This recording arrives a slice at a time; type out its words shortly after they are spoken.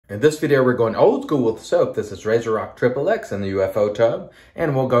In this video, we're going old school with soap. This is RazoRock XXX in the UFO tub.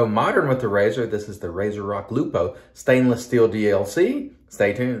 And we'll go modern with the razor. This is the RazoRock Lupo stainless steel DLC.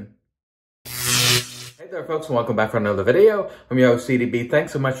 Stay tuned. Hey there, folks, and welcome back for another video. I'm your host, CDB.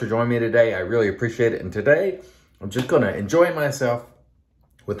 Thanks so much for joining me today. I really appreciate it. And today, I'm just going to enjoy myself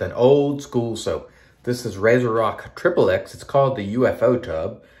with an old school soap. This is RazoRock XXX. It's called the UFO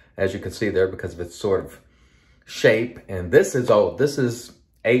tub, as you can see there, because of its sort of shape. And this is old. This is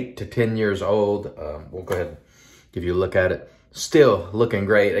 8 to 10 years old. We'll go ahead and give you a look at it. Still looking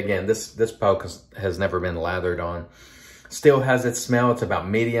great. Again, this poke has never been lathered on. Still has its smell. It's about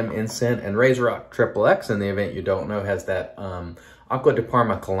medium in scent. And RazoRock XXX, in the event you don't know, has that Aqua di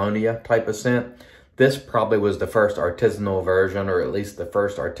Parma Colonia type of scent. This probably was the first artisanal version, or at least the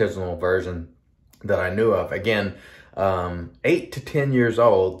first artisanal version that I knew of. Again, 8 to 10 years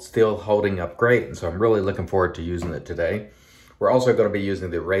old, still holding up great. And so I'm really looking forward to using it today. We're also going to be using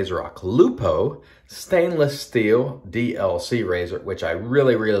the RazoRock Lupo stainless steel DLC razor, which I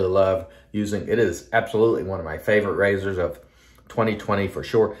really, really love using. It is absolutely one of my favorite razors of 2020 for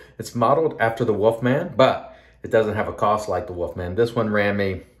sure. It's modeled after the Wolfman, but it doesn't have a cost like the Wolfman. This one ran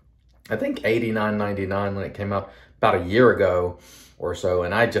me, I think, $89.99 when it came out about a year ago or so,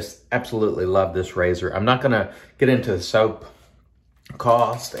 and I just absolutely love this razor. I'm not going to get into the soap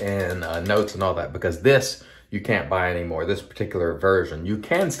cost and notes and all that, because this you can't buy anymore, this particular version. You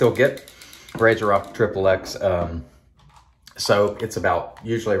can still get RazoRock XXX soap. It's about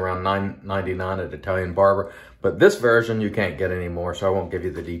usually around $9.99 at Italian Barber, but this version you can't get anymore, so I won't give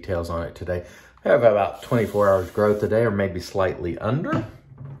you the details on it today. I have about 24 hours growth today, or maybe slightly under.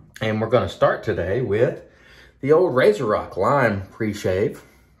 And we're gonna start today with the old RazoRock Lime pre-shave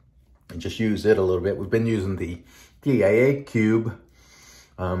and just use it a little bit. We've been using the AA Cube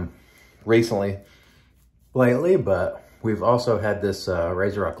recently, lately, but we've also had this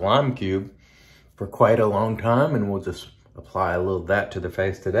RazoRock Lime Cube for quite a long time, and we'll just apply a little of that to the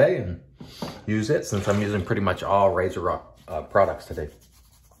face today and use it, since I'm using pretty much all RazoRock products today.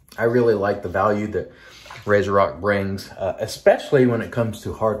 I really like the value that RazoRock brings, especially when it comes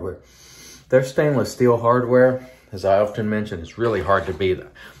to hardware. Their stainless steel hardware, as I often mention, is really hard to beat.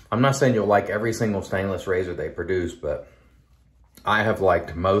 I'm not saying you'll like every single stainless razor they produce, but I have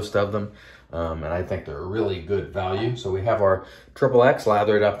liked most of them. And I think they're a really good value. So we have our XXX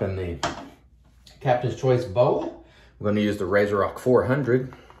lathered up in the Captain's Choice bowl. We're going to use the RazoRock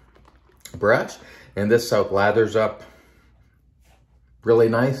 400 brush. And this soap lathers up really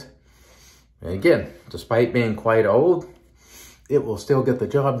nice. And again, despite being quite old, it will still get the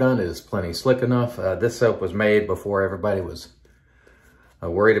job done. It is plenty slick enough. This soap was made before everybody was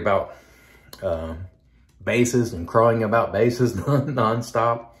worried about bases and crowing about bases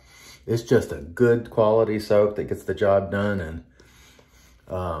nonstop. It's just a good quality soap that gets the job done.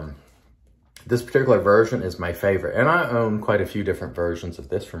 And this particular version is my favorite. And I own quite a few different versions of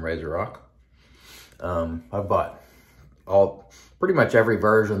this from RazoRock. I've bought pretty much every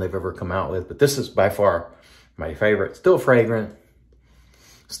version they've ever come out with, but this is by far my favorite. Still fragrant,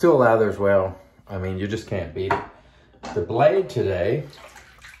 still lathers well. I mean, you just can't beat it. The blade today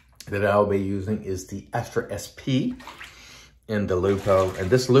that I'll be using is the Extra SP in the Lupo, and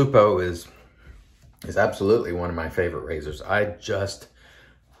this Lupo is absolutely one of my favorite razors. I just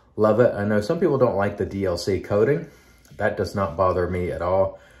love it. I know some people don't like the DLC coating. That does not bother me at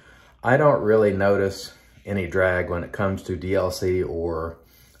all. I don't really notice any drag when it comes to DLC or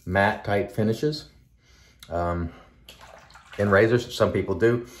matte type finishes in razors. Some people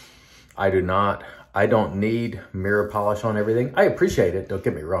do. I do not. I don't need mirror polish on everything. I appreciate it, don't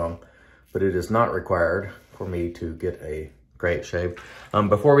get me wrong, but it is not required for me to get a great shave.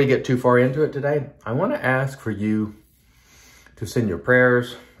 Before we get too far into it today, I want to ask for you to send your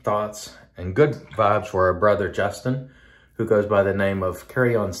prayers, thoughts, and good vibes for our brother Justin, who goes by the name of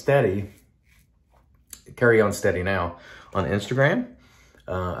Carry On Steady Now on Instagram.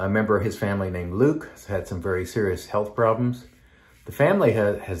 A member of his family named Luke has had some very serious health problems. The family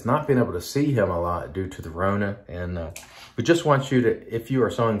has not been able to see him a lot due to the Rona, and we just want you to, if you are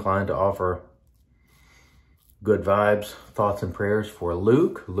so inclined, to offer good vibes, thoughts, and prayers for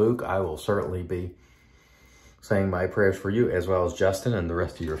Luke. Luke, I will certainly be saying my prayers for you, as well as Justin and the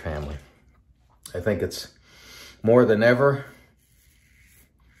rest of your family. I think it's more than ever,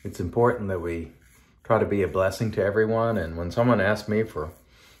 it's important that we try to be a blessing to everyone. And when someone asks me for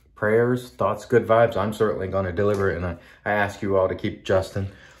prayers, thoughts, good vibes, I'm certainly going to deliver it. And I ask you all to keep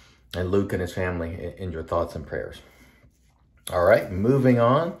Justin and Luke and his family in your thoughts and prayers. All right, moving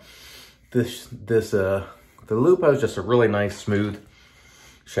on. The Lupo is just a really nice, smooth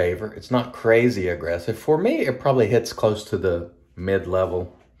shaver. It's not crazy aggressive. For me, it probably hits close to the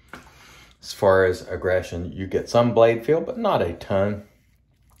mid-level As far as aggression, you get some blade feel, but not a ton.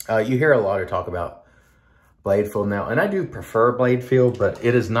 You hear a lot of talk about blade feel now, and I do prefer blade feel, but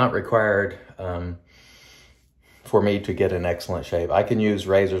it is not required for me to get an excellent shave. I can use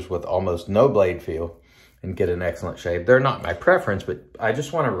razors with almost no blade feel and get an excellent shave. They're not my preference, but I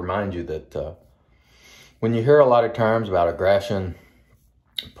just want to remind you that when you hear a lot of terms about aggression,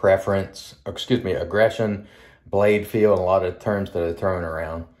 aggression, blade feel, and a lot of terms that are thrown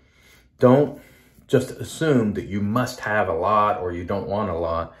around, don't just assume that you must have a lot or you don't want a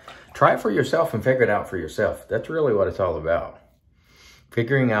lot. Try it for yourself and figure it out for yourself. That's really what it's all about.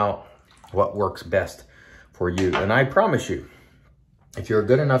 Figuring out what works best for you. And I promise you, if you're a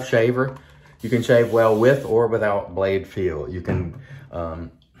good enough shaver, you can shave well with or without blade feel. You can,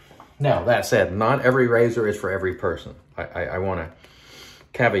 now that said, not every razor is for every person. I want to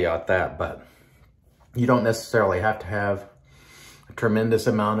caveat that, but you don't necessarily have to have a tremendous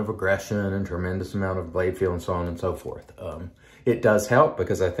amount of aggression and tremendous amount of blade feel and so on and so forth. It does help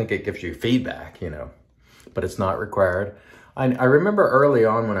because I think it gives you feedback, you know, but it's not required. I remember early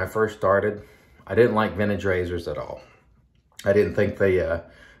on when I first started, I didn't like vintage razors at all. I didn't think they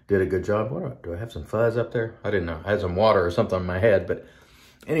did a good job. Do I have some fuzz up there? I didn't know. I had some water or something in my head, but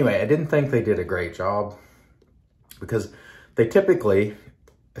anyway, I didn't think they did a great job because they typically,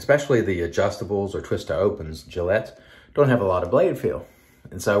 especially the adjustables or twist to opens, Gillettes, don't have a lot of blade feel.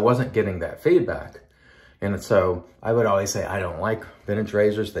 And so I wasn't getting that feedback. And so I would always say, I don't like vintage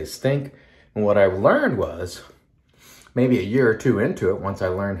razors, they stink. And what I learned was, maybe a year or two into it, once I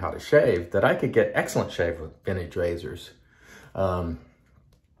learned how to shave, that I could get excellent shave with vintage razors. And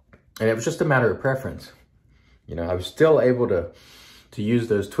it was just a matter of preference. You know, I was still able to use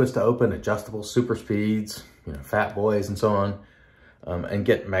those twist to open adjustable super speeds, you know, fat boys and so on, and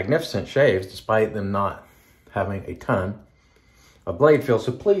get magnificent shaves despite them not having a ton of blade feel.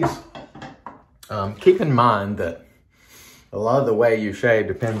 So please keep in mind that a lot of the way you shave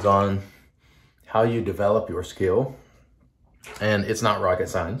depends on how you develop your skill, and it's not rocket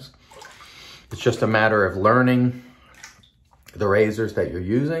science. It's just a matter of learning the razors that you're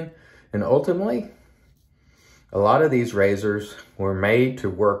using, and ultimately, a lot of these razors were made to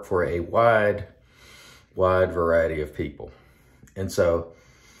work for a wide variety of people. And so,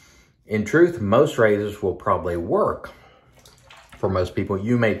 in truth, most razors will probably work for most people.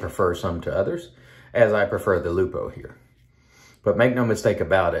 You may prefer some to others, as I prefer the Lupo here. But make no mistake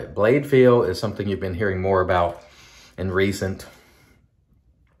about it, blade feel is something you've been hearing more about in recent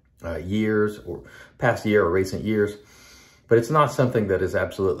years, or past year or recent years. But it's not something that is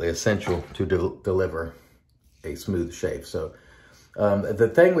absolutely essential to deliver a smooth shave. So the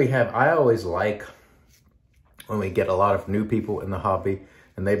thing we have, I always like when we get a lot of new people in the hobby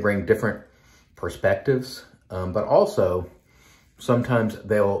and they bring different perspectives, but also sometimes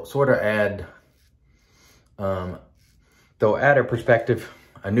they'll sort of add, they'll add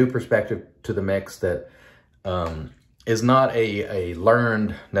a new perspective to the mix that is not a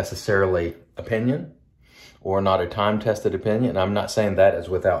learned necessarily opinion or not a time-tested opinion. And I'm not saying that is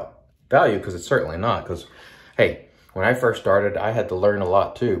without value, because it's certainly not, because hey, when I first started, I had to learn a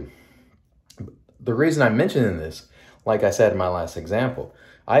lot too. The reason I'm mentioning this, like I said in my last example,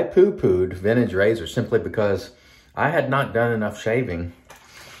 I poo-pooed vintage razors simply because I had not done enough shaving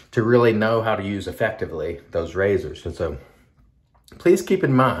to really know how to use effectively those razors. And so please keep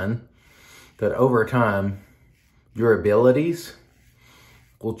in mind that over time, your abilities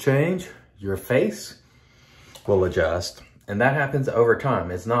will change, your face will adjust, and that happens over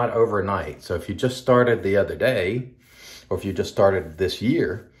time. It's not overnight. So if you just started the other day, or if you just started this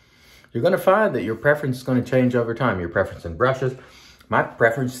year, you're going to find that your preference is going to change over time. Your preference in brushes, my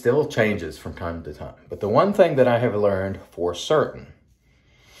preference still changes from time to time. But the one thing that I have learned for certain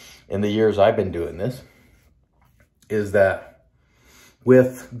in the years I've been doing this is that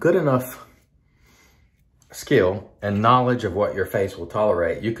with good enough skill and knowledge of what your face will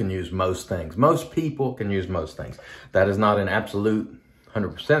tolerate, you can use most things. Most people can use most things. That is not an absolute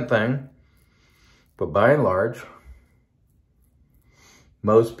 100% thing, but by and large,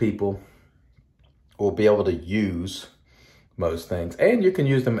 most people will be able to use most things, and you can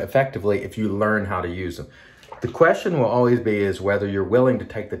use them effectively if you learn how to use them. The question will always be is whether you're willing to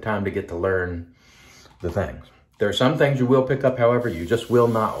take the time to get to learn the things. There are some things you will pick up, however, you just will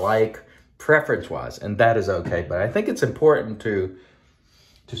not like preference-wise, and that is okay. But I think it's important to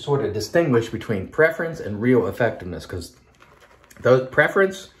sort of distinguish between preference and real effectiveness, because those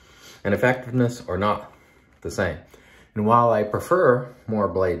preference and effectiveness are not the same. And while I prefer more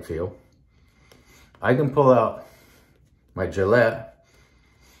blade feel, I can pull out my Gillette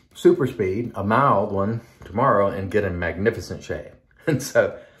Super Speed, a mild one, tomorrow and get a magnificent shave. And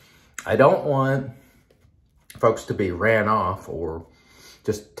so I don't want folks to be ran off or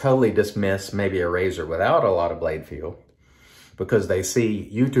just totally dismiss maybe a razor without a lot of blade feel because they see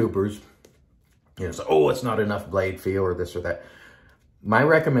YouTubers, you know, say, oh, it's not enough blade feel or this or that. My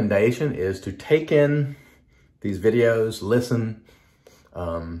recommendation is to take in these videos, listen,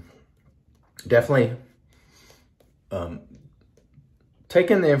 definitely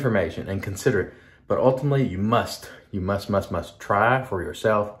take in the information and consider it. But ultimately, you must try for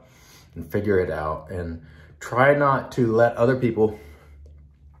yourself and figure it out. And try not to let other people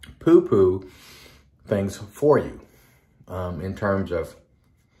poo-poo things for you in terms of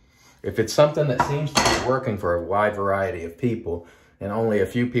if it's something that seems to be working for a wide variety of people and only a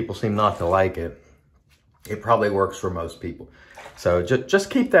few people seem not to like it, it probably works for most people. So just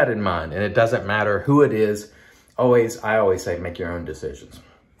keep that in mind. And it doesn't matter who it is. I always say make your own decisions.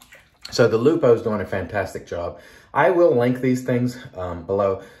 So the Lupo's doing a fantastic job. I will link these things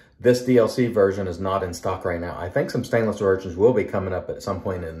below. This DLC version is not in stock right now. I think some stainless versions will be coming up at some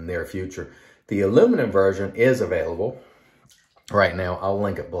point in the near future. The aluminum version is available right now. I'll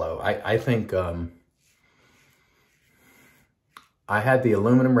link it below. I think I had the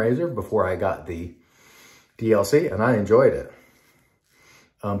aluminum razor before I got the DLC, and I enjoyed it.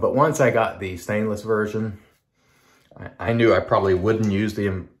 But once I got the stainless version, I knew I probably wouldn't use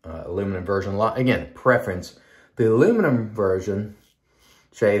the aluminum version a lot. Again, preference. The aluminum version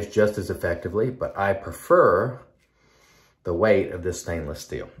shaves just as effectively, but I prefer the weight of this stainless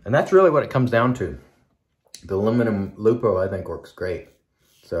steel. And that's really what it comes down to. The aluminum Lupo, I think, works great.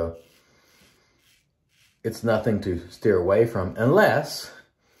 So it's nothing to steer away from unless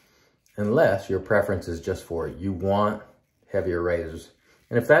your preference is just for you want heavier razors.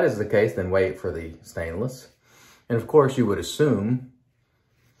 And if that is the case, then wait for the stainless. And of course, you would assume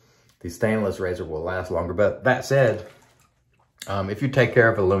the stainless razor will last longer. But that said, if you take care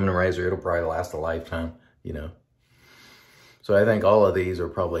of an aluminum razor, it'll probably last a lifetime, you know. So I think all of these are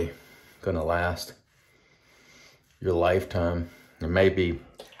probably going to last your lifetime. And maybe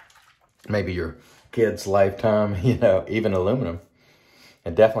your kid's lifetime, you know, even aluminum.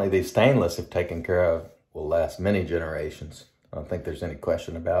 And definitely these stainless, if taken care of, will last many generations. I don't think there's any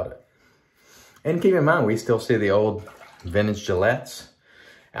question about it. And keep in mind, we still see the old vintage Gillettes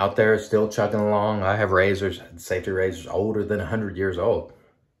out there still chugging along. I have razors, safety razors, older than 100 years old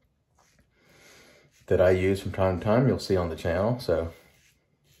that I use from time to time. You'll see on the channel. So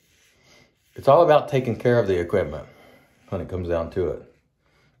it's all about taking care of the equipment when it comes down to it.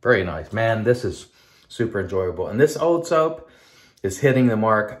 Very nice. Man, this is super enjoyable. And this old soap is hitting the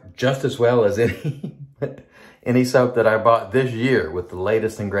mark just as well as any soap that I bought this year with the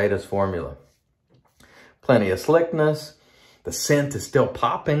latest and greatest formula. Plenty of slickness. The scent is still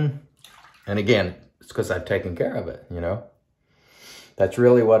popping. And again, it's because I've taken care of it, you know. That's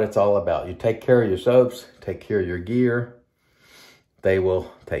really what it's all about. You take care of your soaps, take care of your gear. They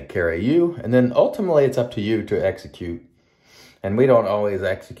will take care of you. And then ultimately, it's up to you to execute. And we don't always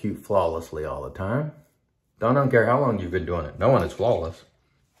execute flawlessly all the time. Don't care how long you've been doing it. No one is flawless.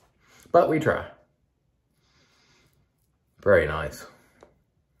 But we try. Very nice.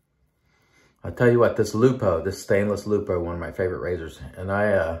 I'll tell you what, this Lupo, this stainless Lupo, one of my favorite razors. And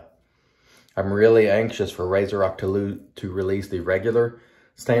I'm really anxious for RazoRock to release the regular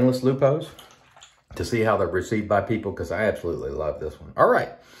stainless Lupos to see how they're received by people, because I absolutely love this one. All right,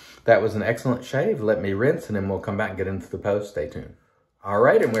 that was an excellent shave. Let me rinse, and then we'll come back and get into the post. Stay tuned. All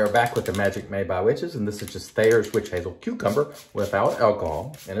right, and we're back with the Magic Made by Witches, and this is just Thayer's Witch Hazel Cucumber without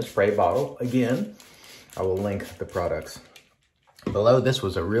alcohol in a spray bottle. Again, I will link the products below. This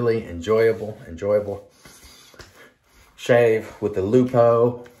was a really enjoyable shave with the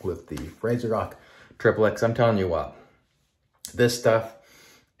Lupo, with the RazoRock XXX. I'm telling you what, this stuff,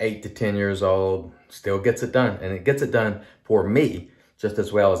 8 to 10 years old, still gets it done. And it gets it done for me just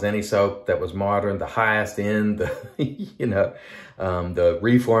as well as any soap that was modern, the highest end, you know, the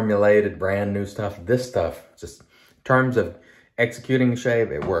reformulated brand new stuff. This stuff, just in terms of executing a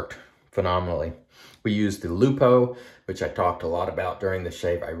shave, it worked phenomenally. We used the Lupo, which I talked a lot about during the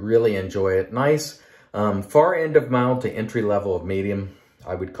shave. I really enjoy it. Nice, far end of mild to entry level of medium,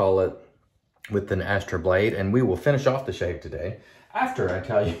 I would call it, with an Astra blade. And we will finish off the shave today after I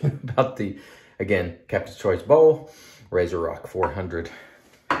tell you about the, again, Captain's Choice Bowl, RazoRock 400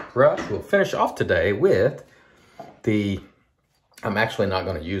 brush. We'll finish off today with the, I'm actually not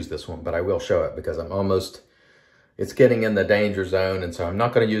going to use this one, but I will show it because I'm almost, it's getting in the danger zone, and so I'm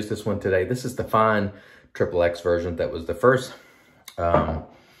not going to use this one today. This is the fine XXX version that was the first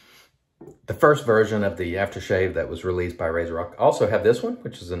version of the aftershave that was released by RazoRock. I also have this one,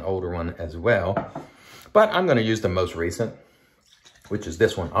 which is an older one as well, but I'm going to use the most recent. which is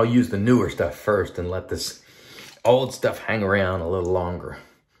this one. I'll use the newer stuff first and let this old stuff hang around a little longer.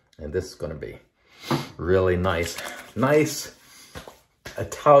 And this is gonna be really nice. Nice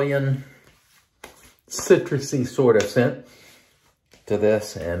Italian citrusy sort of scent to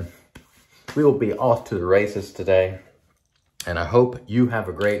this. And we will be off to the races today. And I hope you have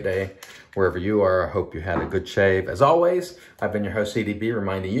a great day wherever you are. I hope you had a good shave. As always, I've been your host, CDB,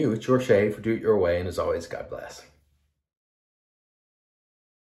 reminding you it's your shave, do it your way, and as always, God bless.